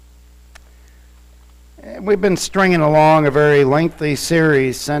We've been stringing along a very lengthy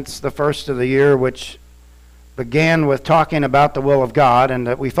series since the first of the year, which began with talking about the will of God, and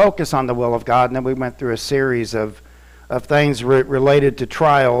that we focus on the will of God, and then we went through a series of things related to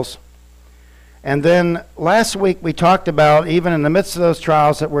trials. And then last week we talked about, even in the midst of those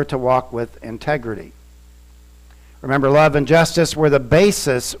trials, that we're to walk with integrity. Remember, love and justice were the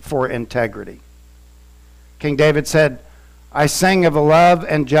basis for integrity. King David said, I sing of love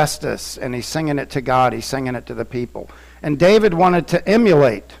and justice, and he's singing it to God, he's singing it to the people. And David wanted to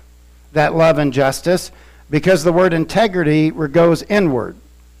emulate that love and justice because the word integrity goes inward.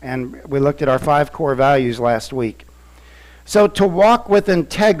 And we looked at our 5 core values last week. So to walk with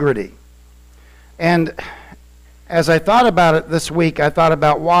integrity. And as I thought about it this week, I thought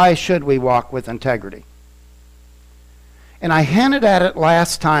about why should we walk with integrity. And I hinted at it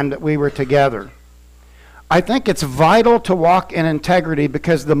last time that we were together. I think it's vital to walk in integrity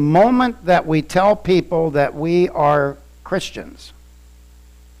because the moment that we tell people that we are Christians,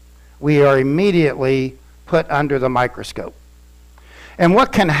 we are immediately put under the microscope. And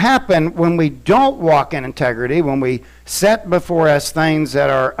what can happen when we don't walk in integrity, when we set before us things that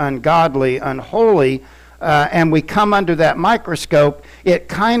are ungodly, unholy, and we come under that microscope, it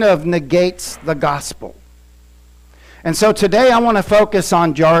kind of negates the gospel. And so today I want to focus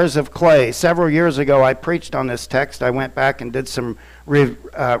on jars of clay. Several years ago I preached on this text. I went back and did some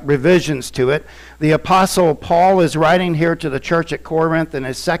revisions to it. The Apostle Paul is writing here to the church at Corinth in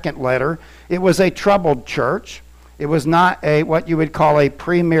his second letter. It was a troubled church. It was not what you would call a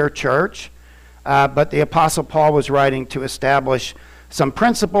premier church, but the Apostle Paul was writing to establish some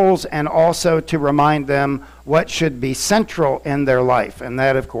principles and also to remind them what should be central in their life. And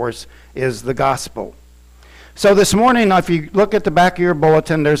that, of course, is the gospel. So this morning, if you look at the back of your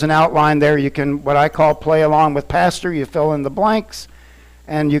bulletin, there's an outline there. You can, what I call, play along with Pastor. You fill in the blanks,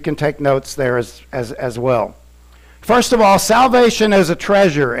 and you can take notes there as well. First of all, salvation is a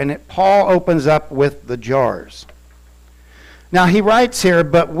treasure, and Paul opens up with the jars. Now he writes here,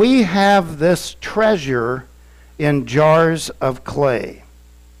 but we have this treasure in jars of clay.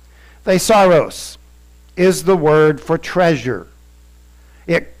 Thesaurus is the word for treasure.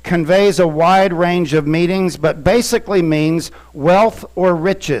 It conveys a wide range of meanings, but basically means wealth or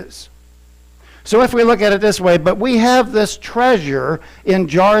riches. So if we look at it this way, but we have this treasure in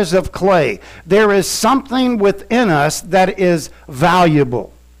jars of clay. There is something within us that is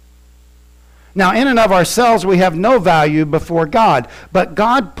valuable. Now, in and of ourselves, we have no value before God, but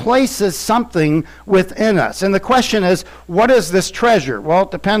God places something within us. And the question is, what is this treasure? Well,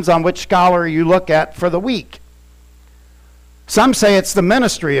 it depends on which scholar you look at for the week. Some say it's the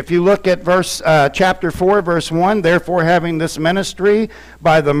ministry. If you look at chapter 4, verse 1, therefore having this ministry,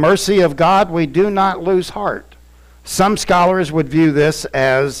 by the mercy of God, we do not lose heart. Some scholars would view this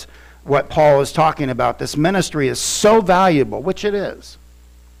as what Paul is talking about. This ministry is so valuable, which it is.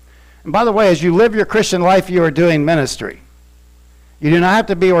 And by the way, as you live your Christian life, you are doing ministry. You do not have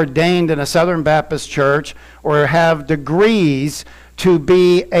to be ordained in a Southern Baptist church or have degrees to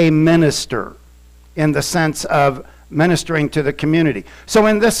be a minister in the sense of ministering to the community. So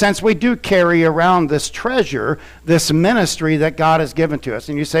in this sense, we do carry around this treasure, this ministry that God has given to us.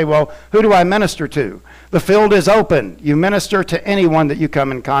 And you say, well, who do I minister to? The field is open. You minister to anyone that you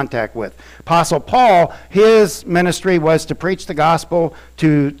come in contact with. Apostle Paul, his ministry was to preach the gospel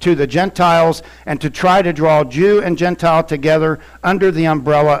to the Gentiles and to try to draw Jew and Gentile together under the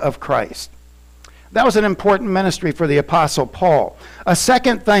umbrella of Christ. That was an important ministry for the Apostle Paul. A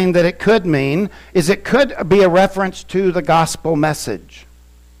second thing that it could mean is it could be a reference to the gospel message.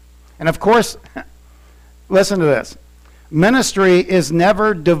 And of course, listen to this. Ministry is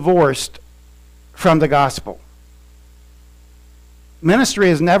never divorced from the gospel. Ministry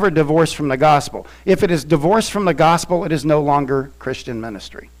is never divorced from the gospel. If it is divorced from the gospel, it is no longer Christian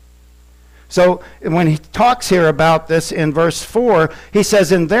ministry. So when he talks here about this in verse 4, he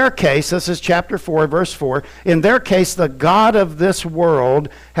says, in their case, this is chapter 4, verse 4, in their case, the God of this world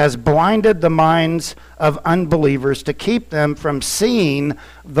has blinded the minds of unbelievers to keep them from seeing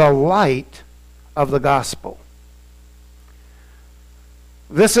the light of the gospel.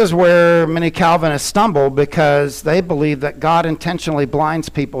 This is where many Calvinists stumble because they believe that God intentionally blinds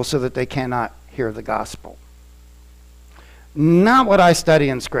people so that they cannot hear the gospel. Not what I study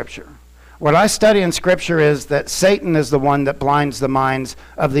in Scripture. What I study in Scripture is that Satan is the one that blinds the minds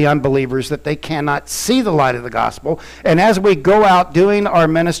of the unbelievers, that they cannot see the light of the gospel. And as we go out doing our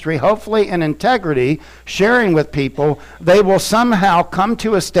ministry, hopefully in integrity, sharing with people, they will somehow come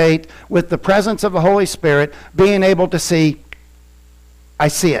to a state with the presence of the Holy Spirit, being able to see, I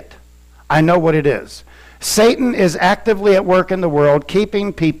see it. I know what it is. Satan is actively at work in the world,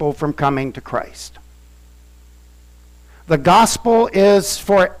 keeping people from coming to Christ. The gospel is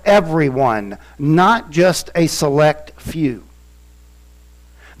for everyone, not just a select few.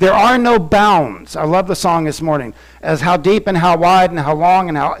 There are no bounds. I love the song this morning, as how deep and how wide and how long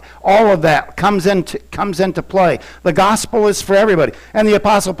and how all of that comes into play. The gospel is for everybody. And the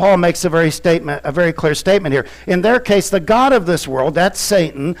Apostle Paul makes a very clear statement here. In their case, the god of this world, that's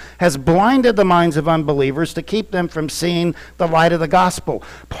Satan, has blinded the minds of unbelievers to keep them from seeing the light of the gospel.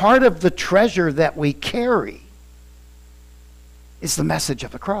 Part of the treasure that we carry is the message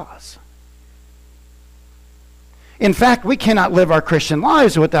of the cross. In fact, we cannot live our Christian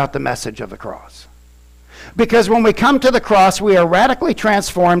lives without the message of the cross. Because when we come to the cross, we are radically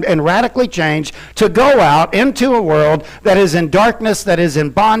transformed and radically changed to go out into a world that is in darkness, that is in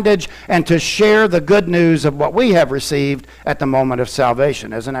bondage, and to share the good news of what we have received at the moment of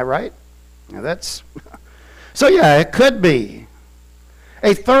salvation. Isn't that right? Now so yeah, it could be.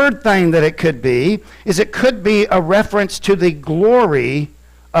 A third thing that it could be is it could be a reference to the glory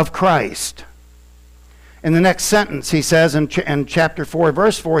of Christ. In the next sentence, he says, in chapter 4,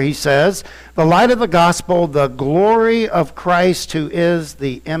 verse 4, he says, the light of the gospel, the glory of Christ, who is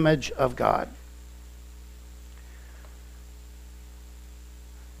the image of God.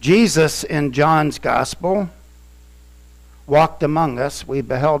 Jesus, in John's gospel, walked among us. We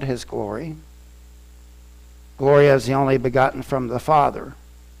beheld his glory. Glory as the only begotten from the Father.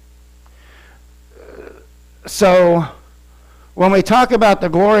 So, when we talk about the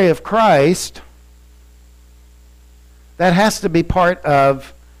glory of Christ, that has to be part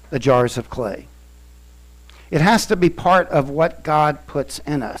of the jars of clay. It has to be part of what God puts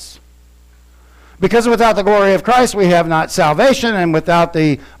in us. Because without the glory of Christ, we have not salvation, and without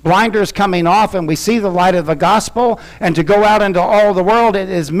the blinders coming off and we see the light of the gospel, and to go out into all the world, it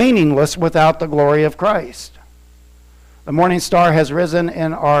is meaningless without the glory of Christ. The morning star has risen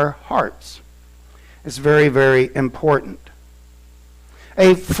in our hearts. It's very, very important.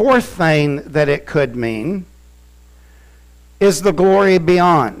 A fourth thing that it could mean is the glory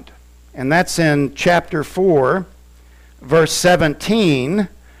beyond. And that's in chapter 4, verse 17,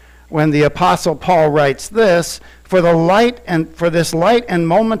 when the Apostle Paul writes this, for this light and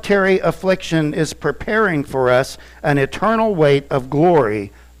momentary affliction is preparing for us an eternal weight of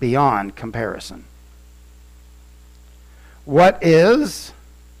glory beyond comparison. What is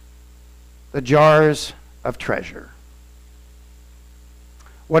the jars of treasure?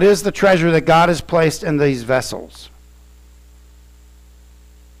 What is the treasure that God has placed in these vessels?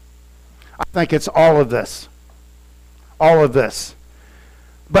 I think it's all of this. All of this.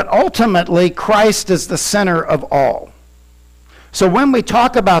 But ultimately, Christ is the center of all. So when we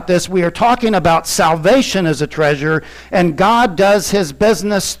talk about this, we are talking about salvation as a treasure, and God does his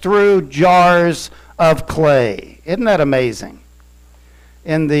business through jars of clay. Isn't that amazing?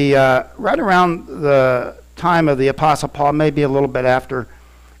 In the right around the time of the Apostle Paul, maybe a little bit after,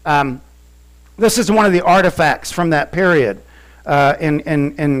 this is one of the artifacts from that period.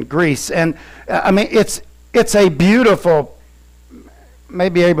 In Greece, and I mean it's a beautiful.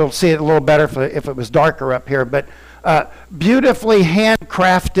 Maybe able to see it a little better if it was darker up here, but beautifully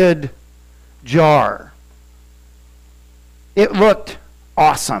handcrafted jar. It looked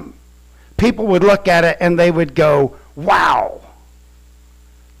awesome. People would look at it and they would go, "Wow,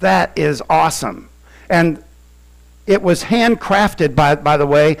 that is awesome!" And it was handcrafted. By the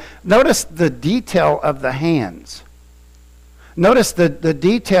way, notice the detail of the hands. Notice the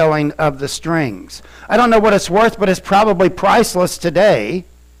detailing of the strings. I don't know what it's worth, but it's probably priceless today.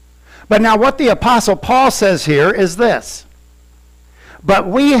 But now what the Apostle Paul says here is this. But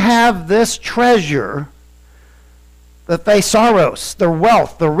we have this treasure, the thesaurus, the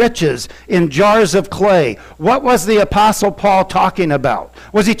wealth, the riches, in jars of clay. What was the Apostle Paul talking about?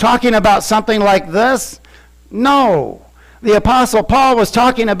 Was he talking about something like this? No. The Apostle Paul was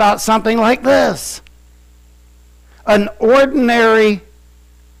talking about something like this. An ordinary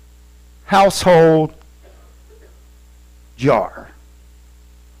household jar.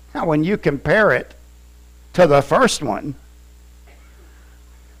 Now, when you compare it to the first one,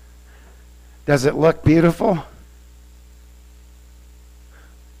 does it look beautiful?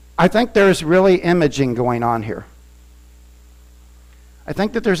 I think there's really imaging going on here. I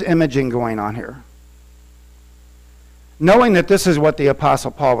think that there's imaging going on here. Knowing that this is what the Apostle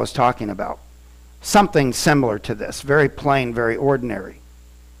Paul was talking about. Something similar to this, very plain, very ordinary.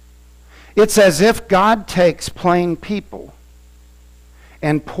 It's as if God takes plain people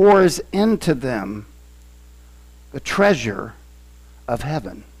and pours into them the treasure of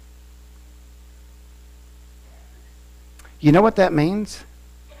heaven. You know what that means?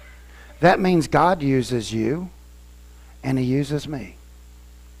 That means God uses you and he uses me.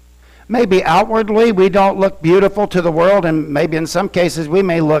 maybe outwardly we don't look beautiful to the world, and maybe in some cases we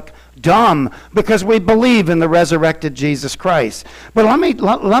may look dumb because we believe in the resurrected Jesus Christ. But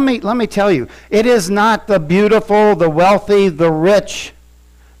let me tell you, it is not the beautiful, the wealthy, the rich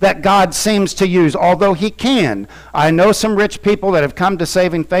that God seems to use, although he can. I know some rich people that have come to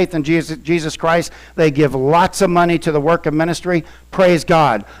saving faith in Jesus Christ. They give lots of money to the work of ministry. Praise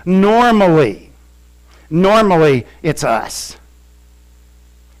God. Normally, it's us.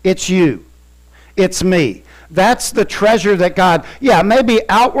 It's you. It's me. That's the treasure that God, maybe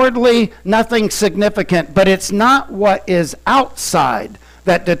outwardly nothing significant, but it's not what is outside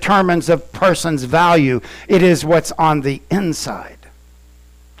that determines a person's value. It is what's on the inside.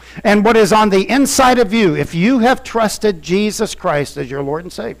 And what is on the inside of you, if you have trusted Jesus Christ as your Lord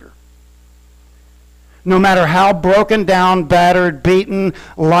and Savior, no matter how broken down, battered, beaten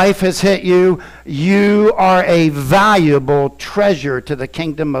life has hit you, you are a valuable treasure to the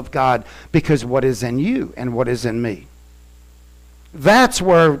kingdom of God because what is in you and what is in me. That's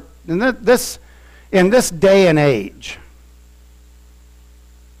where, in this day and age,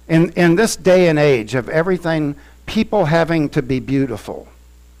 in this day and age of everything, people having to be beautiful,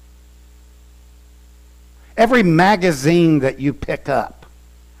 every magazine that you pick up,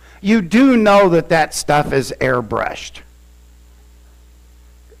 you do know that stuff is airbrushed.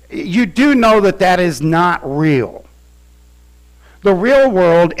 You do know that is not real. The real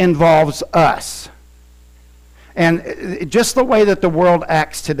world involves us. And just the way that the world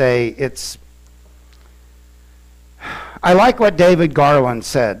acts today, I like what David Garland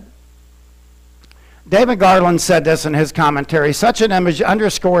said. David Garland said this in his commentary: such an image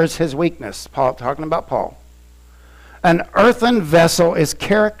underscores his weakness. Paul, talking about Paul. An earthen vessel is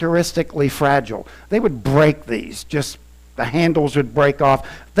characteristically fragile. They would break these, just the handles would break off.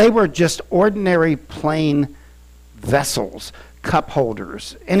 They were just ordinary plain vessels, cup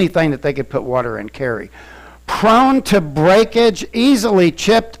holders, anything that they could put water in, carry. Prone to breakage, easily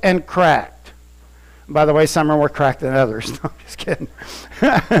chipped and cracked. By the way, some are more cracked than others. No, I'm just kidding.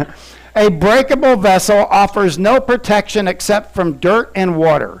 A breakable vessel offers no protection except from dirt and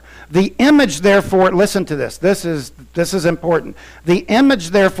water. The image, therefore, listen to this. This is important. The image,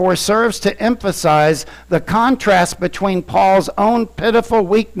 therefore, serves to emphasize the contrast between Paul's own pitiful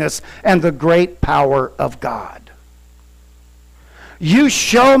weakness and the great power of God. You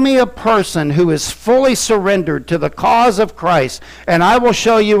show me a person who is fully surrendered to the cause of Christ, and I will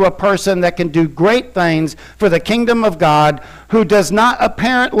show you a person that can do great things for the kingdom of God, who does not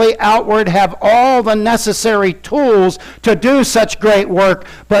apparently outward have all the necessary tools to do such great work,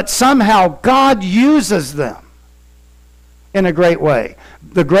 but somehow God uses them in a great way.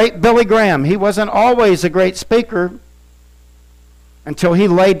 The great Billy Graham, he wasn't always a great speaker until he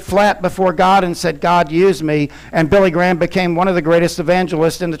laid flat before God and said, God, use me. And Billy Graham became one of the greatest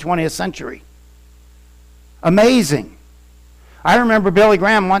evangelists in the 20th century. Amazing. I remember Billy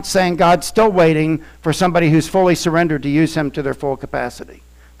Graham once saying, God's still waiting for somebody who's fully surrendered to use him to their full capacity.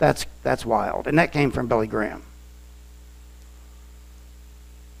 That's wild. And that came from Billy Graham.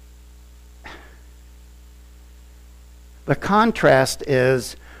 The contrast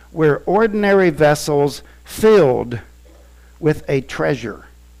is we're ordinary vessels filled with a treasure,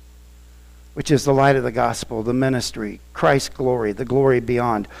 which is the light of the gospel, the ministry, Christ's glory, the glory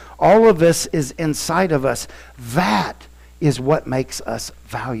beyond. All of this is inside of us. That is what makes us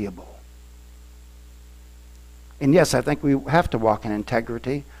valuable. And yes, I think we have to walk in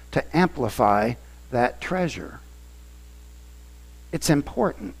integrity to amplify that treasure. It's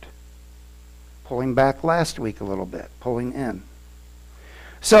important. Pulling back last week a little bit, pulling in.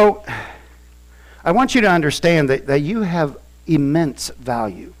 So, I want you to understand that you have immense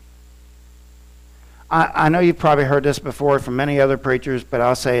value. I know you've probably heard this before from many other preachers, but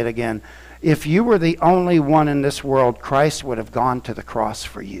I'll say it again. If you were the only one in this world, Christ would have gone to the cross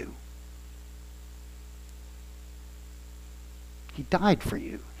for you. He died for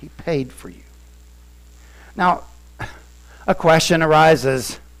you. He paid for you. Now, a question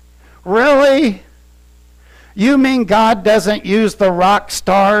arises. Really? You mean God doesn't use the rock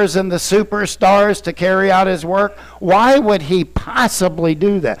stars and the superstars to carry out his work? Why would he possibly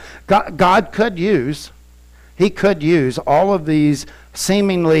do that? God could use all of these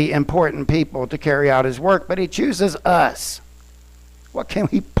seemingly important people to carry out his work, but he chooses us. What can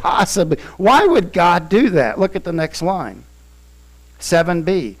we possibly? Why would God do that? Look at the next line.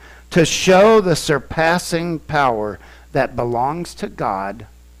 7b. To show the surpassing power that belongs to God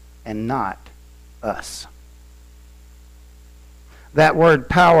and not us. That word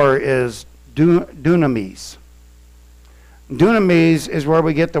power is dunamis. Dunamis is where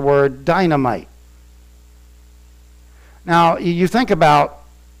we get the word dynamite. Now, you think about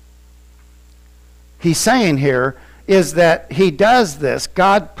he's saying here is that he does this.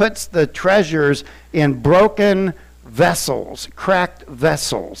 God puts the treasures in broken vessels, cracked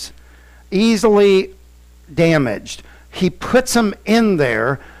vessels, easily damaged. He puts them in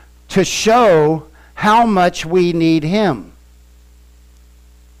there to show how much we need him.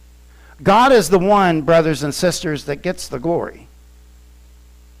 God is the one, brothers and sisters, that gets the glory.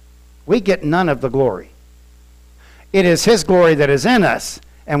 We get none of the glory. It is his glory that is in us,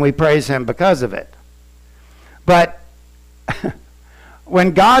 and we praise him because of it. But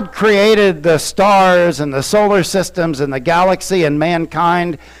when God created the stars and the solar systems and the galaxy and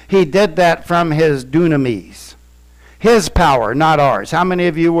mankind, he did that from his dunamis. His power, not ours. How many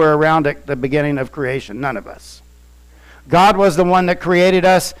of you were around at the beginning of creation? None of us. God was the one that created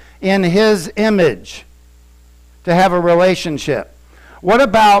us in his image to have a relationship. What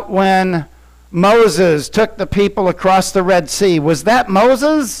about when Moses took the people across the Red Sea? Was that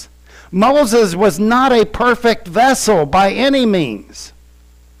Moses? Moses was not a perfect vessel by any means.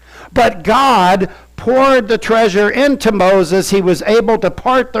 But God poured the treasure into Moses. He was able to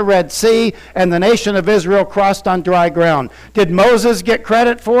part the Red Sea, and the nation of Israel crossed on dry ground. Did Moses get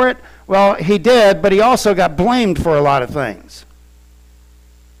credit for it? Well, he did, but he also got blamed for a lot of things.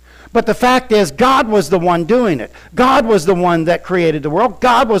 But the fact is, God was the one doing it. God was the one that created the world.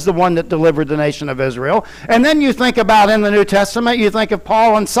 God was the one that delivered the nation of Israel. And then you think about in the New Testament, you think of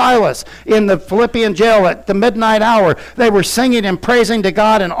Paul and Silas in the Philippian jail at the midnight hour. They were singing and praising to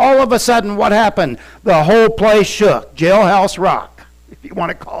God, and all of a sudden, what happened? The whole place shook. Jailhouse rock, if you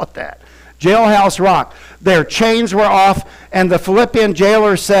want to call it that. Jailhouse rock. Their chains were off, and the Philippian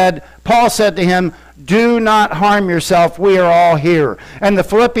jailer said, Paul said to him, "Do not harm yourself, we are all here." And the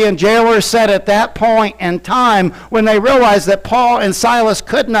Philippian jailer said at that point in time, when they realized that Paul and Silas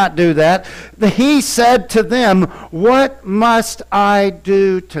could not do that, he said to them, "What must I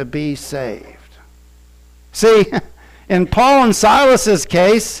do to be saved?" See, in Paul and Silas's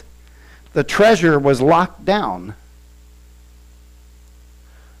case, the treasure was locked down.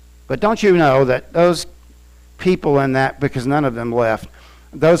 But don't you know that those people in that, because none of them left,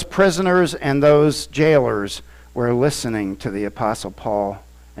 those prisoners and those jailers were listening to the Apostle Paul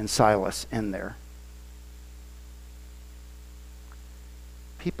and Silas in there.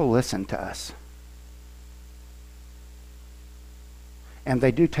 People listen to us. And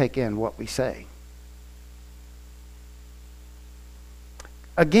they do take in what we say.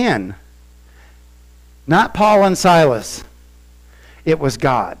 Again, not Paul and Silas. It was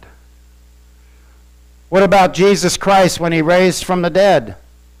God. What about Jesus Christ when he raised from the dead?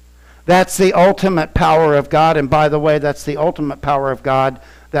 That's the ultimate power of God. And by the way, that's the ultimate power of God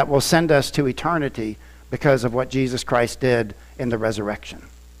that will send us to eternity because of what Jesus Christ did in the resurrection.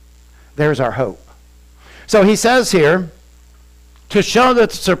 There's our hope. So he says here, to show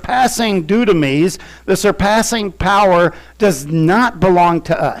that the surpassing dunamis, the surpassing power, does not belong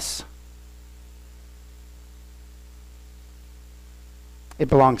to us. It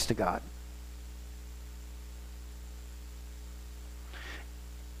belongs to God.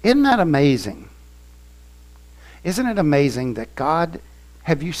 Isn't that amazing? Isn't it amazing that God,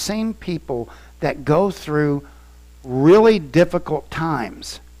 have you seen people that go through really difficult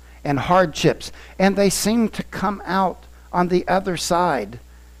times and hardships, and they seem to come out on the other side?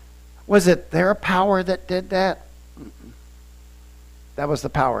 Was it their power that did that? That was the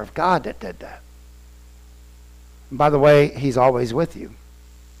power of God that did that. And by the way, he's always with you.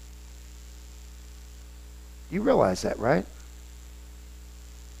 You realize that, right?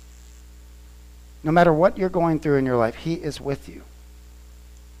 No matter what you're going through in your life, he is with you.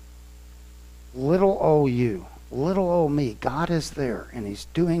 Little old you, little old me, God is there, and he's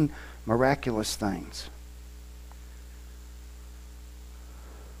doing miraculous things.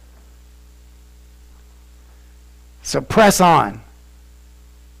 So press on.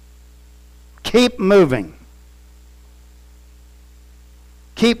 Keep moving.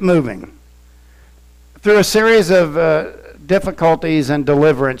 Keep moving. Through a series of difficulties and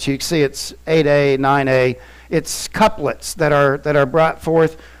deliverance, you see it's 8a, 9a. It's couplets that are brought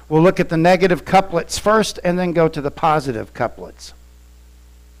forth. We'll look at the negative couplets first, and then go to the positive couplets.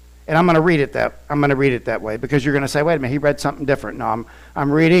 And I'm going to read it that way, because you're going to say, "Wait a minute, he read something different." No,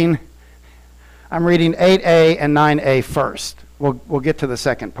 I'm reading 8a and 9a first. We'll get to the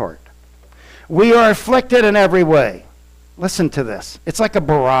second part. We are afflicted in every way. Listen to this. It's like a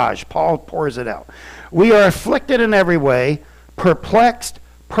barrage. Paul pours it out. We are afflicted in every way, perplexed,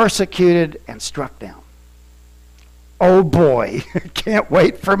 persecuted, and struck down. Oh boy, can't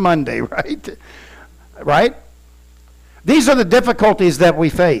wait for Monday, right? Right? These are the difficulties that we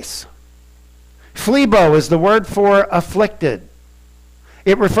face. Phlebo is the word for afflicted.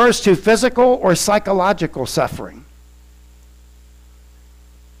 It refers to physical or psychological suffering.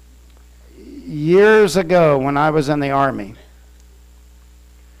 Years ago when I was in the Army,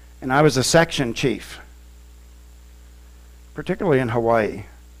 and I was a section chief, particularly in Hawaii,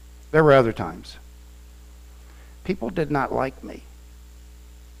 there were other times, people did not like me.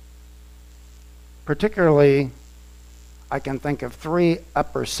 Particularly, I can think of 3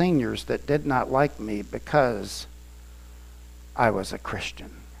 upper seniors that did not like me because I was a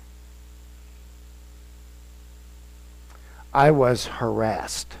Christian. I was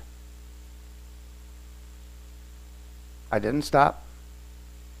harassed. I didn't stop.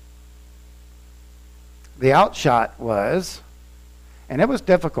 The outshot was, and it was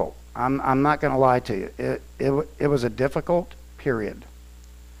difficult. I'm not going to lie to you. It was a difficult period.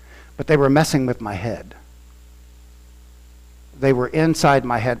 But they were messing with my head. They were inside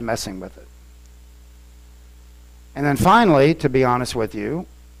my head messing with it. And then finally, to be honest with you,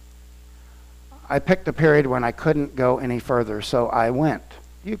 I picked a period when I couldn't go any further, so I went.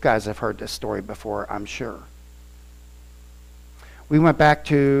 You guys have heard this story before, I'm sure. We went back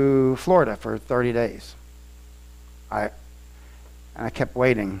to Florida for 30 days. I kept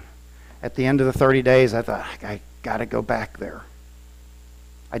waiting. At the end of the 30 days, I thought, I got to go back there.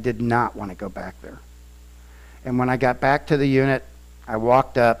 I did not want to go back there. And when I got back to the unit, I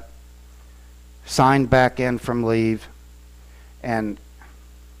walked up, signed back in from leave, and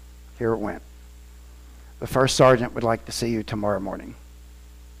here it went. The first sergeant would like to see you tomorrow morning.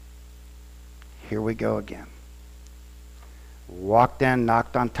 Here we go again. Walked in,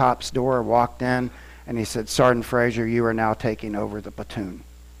 knocked on Top's door, walked in, and he said, Sergeant Frazier, you are now taking over the platoon.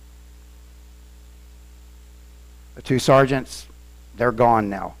 The 2 sergeants, they're gone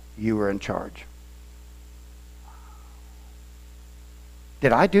now. You were in charge.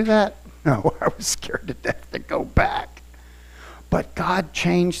 Did I do that? No, I was scared to death to go back. But God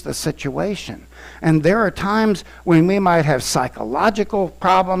changed the situation. And there are times when we might have psychological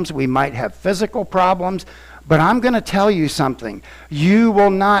problems, we might have physical problems, but I'm going to tell you something. You will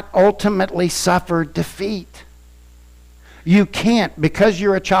not ultimately suffer defeat. You can't, because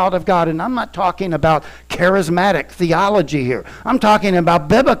you're a child of God. And I'm not talking about charismatic theology here. I'm talking about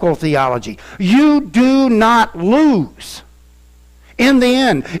biblical theology. You do not lose. In the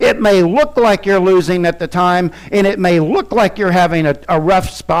end, it may look like you're losing at the time, and it may look like you're having a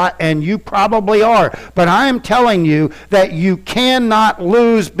rough spot, and you probably are. But I am telling you that you cannot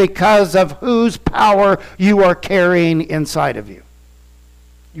lose because of whose power you are carrying inside of you.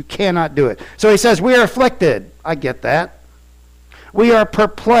 You cannot do it. So he says, we are afflicted. I get that. We are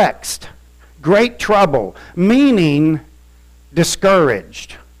perplexed, great trouble, meaning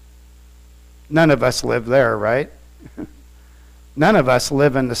discouraged. None of us live there, right? None of us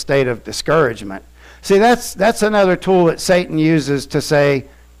live in the state of discouragement. See, that's another tool that Satan uses to say,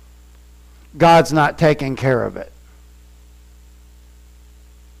 God's not taking care of it.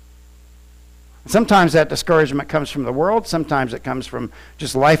 Sometimes that discouragement comes from the world. Sometimes it comes from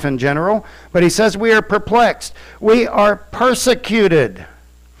just life in general. But he says we are perplexed. We are persecuted.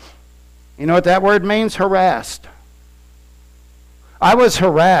 You know what that word means? Harassed. I was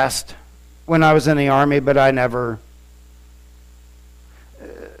harassed when I was in the Army, but I never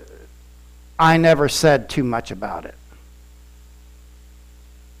said too much about it.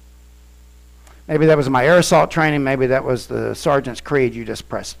 Maybe that was my air assault training. Maybe that was the sergeant's creed. You just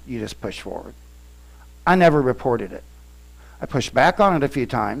push forward. I never reported it. I pushed back on it a few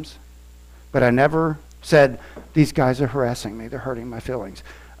times, but I never said, these guys are harassing me. They're hurting my feelings.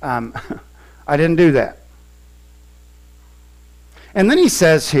 I didn't do that. And then he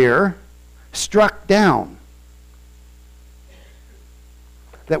says here, struck down.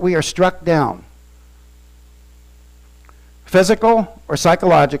 That we are struck down. Physical or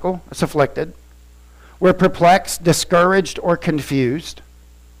psychological, it's afflicted. We're perplexed, discouraged, or confused,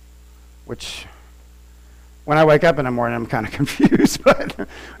 which when I wake up in the morning, I'm kind of confused. But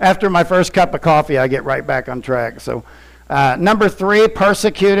after my first cup of coffee, I get right back on track. So number 3,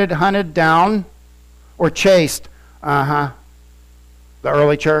 persecuted, hunted down, or chased. The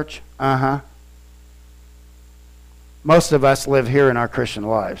early church. Most of us live here in our Christian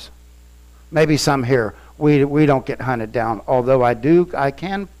lives. Maybe some here. We don't get hunted down. Although I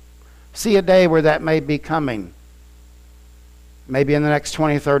can see a day where that may be coming. Maybe in the next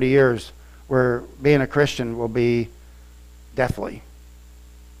 20, 30 years, where being a Christian will be deathly.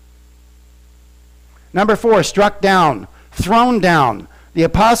 Number 4, struck down, thrown down. The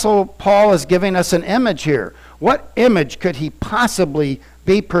Apostle Paul is giving us an image here. What image could he possibly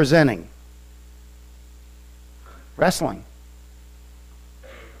be presenting? Wrestling.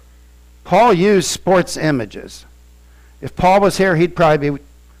 Paul used sports images. If Paul was here, he'd probably be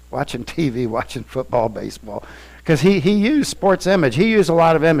watching TV, watching football, baseball, because he used sports image. He used a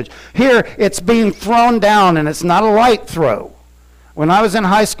lot of image. Here, it's being thrown down, and it's not a light throw. When I was in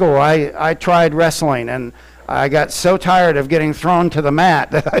high school, I tried wrestling, and I got so tired of getting thrown to the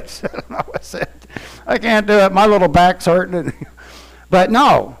mat that I said, I can't do it. My little back's hurting. But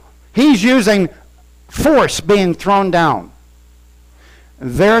no, he's using force being thrown down.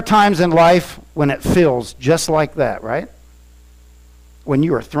 There are times in life when it feels just like that, right? When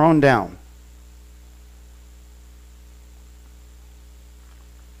you are thrown down.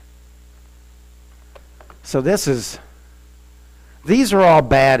 So these are all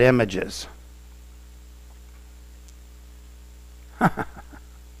bad images.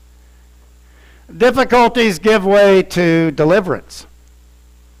 Difficulties give way to deliverance.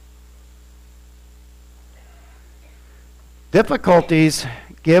 Difficulties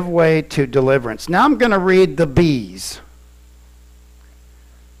give way to deliverance. Now I'm going to read the B's.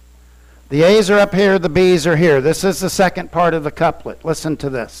 The A's are up here, the B's are here. This is the second part of the couplet. Listen to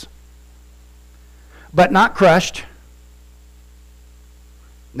this. But not crushed.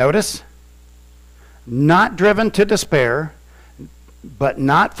 Notice. Not driven to despair, but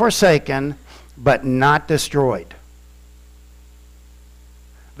not forsaken, but not destroyed.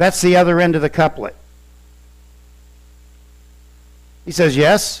 That's the other end of the couplet. He says,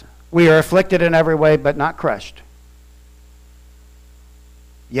 yes, we are afflicted in every way, but not crushed.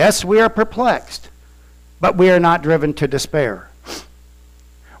 Yes, we are perplexed, but we are not driven to despair.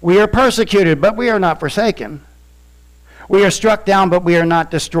 We are persecuted, but we are not forsaken. We are struck down, but we are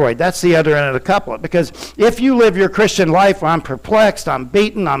not destroyed. That's the other end of the couplet. Because if you live your Christian life where I'm perplexed, I'm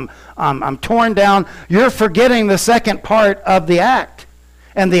beaten, I'm torn down, you're forgetting the second part of the act.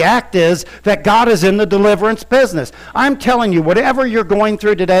 And the act is that God is in the deliverance business. I'm telling you, whatever you're going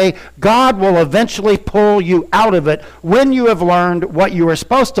through today, God will eventually pull you out of it when you have learned what you are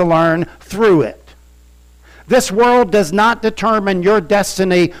supposed to learn through it. This world does not determine your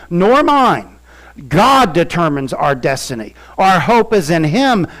destiny, nor mine. God determines our destiny. Our hope is in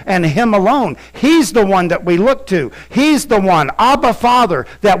Him and Him alone. He's the one that we look to. He's the one, Abba Father,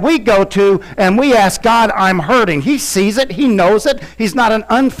 that we go to and we ask God, I'm hurting. He sees it. He knows it. He's not an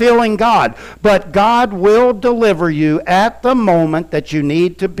unfeeling God. But God will deliver you at the moment that you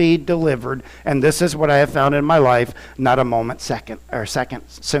need to be delivered. And this is what I have found in my life, not a moment second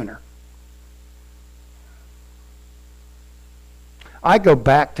sooner. I go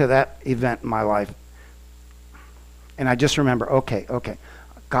back to that event in my life, and I just remember, okay,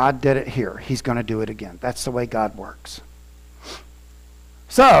 God did it here. He's going to do it again. That's the way God works.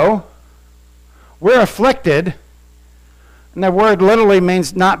 So, we're afflicted, and the word literally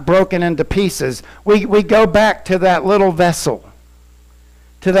means not broken into pieces. We go back to that little vessel.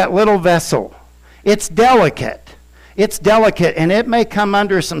 It's delicate. And it may come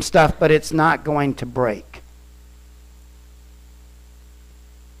under some stuff, but it's not going to break.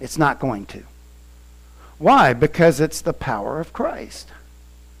 It's not going to. Why? Because it's the power of Christ.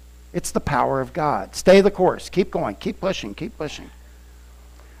 It's the power of God. Stay the course. Keep going. Keep pushing. Keep pushing.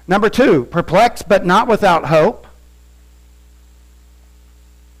 Number 2, perplexed but not without hope.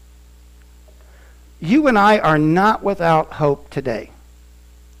 You and I are not without hope today.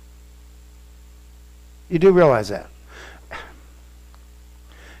 You do realize that.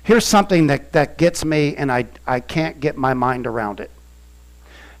 Here's something that gets me, and I can't get my mind around it.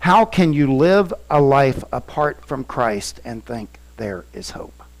 How can you live a life apart from Christ and think there is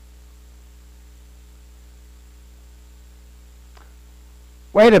hope?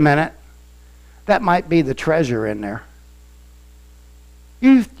 Wait a minute. That might be the treasure in there.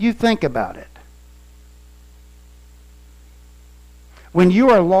 You think about it. When you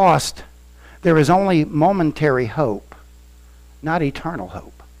are lost, there is only momentary hope, not eternal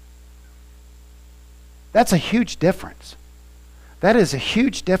hope. That's a huge difference. That is a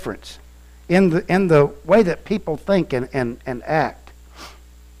huge difference in the way that people think and act.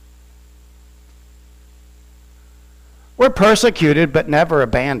 We're persecuted but never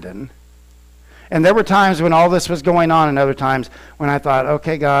abandoned. And there were times when all this was going on, and other times when I thought,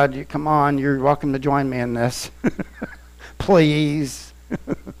 okay, God, come on, you're welcome to join me in this. Please.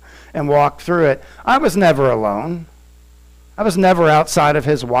 And walk through it. I was never alone. I was never outside of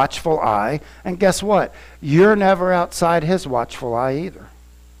His watchful eye. And guess what? You're never outside His watchful eye either.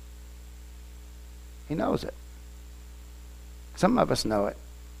 He knows it. Some of us know it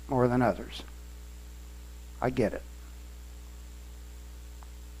more than others. I get it.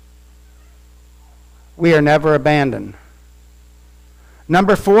 We are never abandoned.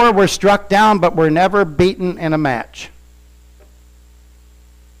 Number 4, we're struck down, but we're never beaten in a match.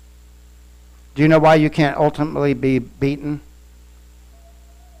 Do you know why you can't ultimately be beaten?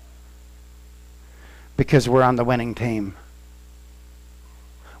 Because we're on the winning team.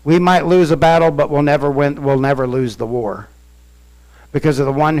 We might lose a battle, but we'll never win. We'll never lose the war. Because of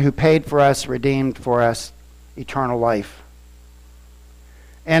the one who paid for us, redeemed for us eternal life.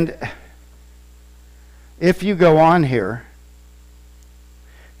 And if you go on here,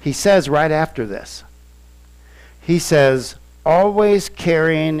 he says right after this, he says, always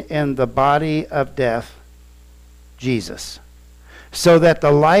carrying in the body of death Jesus, so that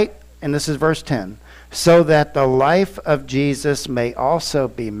the light, and this is verse 10, so that the life of Jesus may also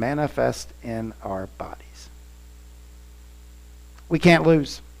be manifest in our bodies. We can't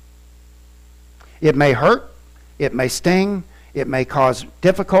lose. It may hurt, it may sting, it may cause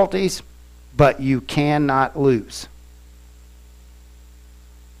difficulties, but you cannot lose.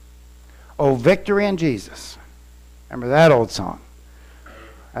 Oh, victory in Jesus. Remember that old song?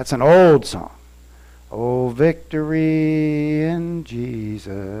 That's an old song. Oh, victory in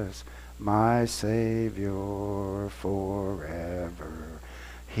Jesus, my Savior forever.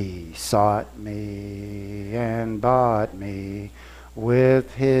 He sought me and bought me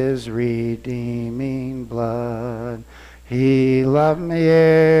with his redeeming blood. He loved me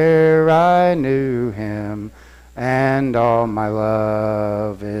ere I knew him, and all my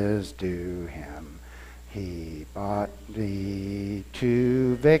love is due him. He brought me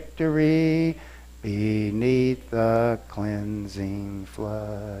to victory beneath the cleansing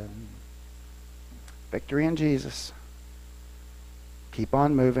flood. Victory in Jesus. Keep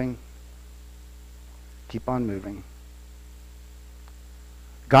on moving. Keep on moving.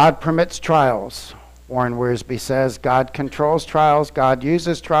 God permits trials. Warren Wiersbe says, God controls trials. God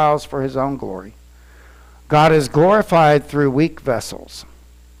uses trials for his own glory. God is glorified through weak vessels.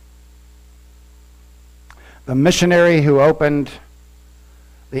 The missionary who opened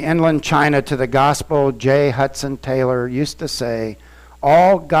the inland China to the gospel, J. Hudson Taylor, used to say,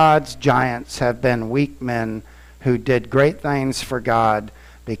 all God's giants have been weak men who did great things for God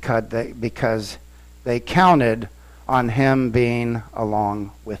because they counted on him being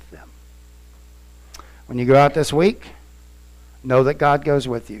along with them. When you go out this week, know that God goes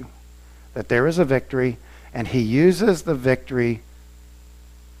with you, that there is a victory, and he uses the victory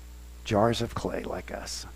jars of clay like us.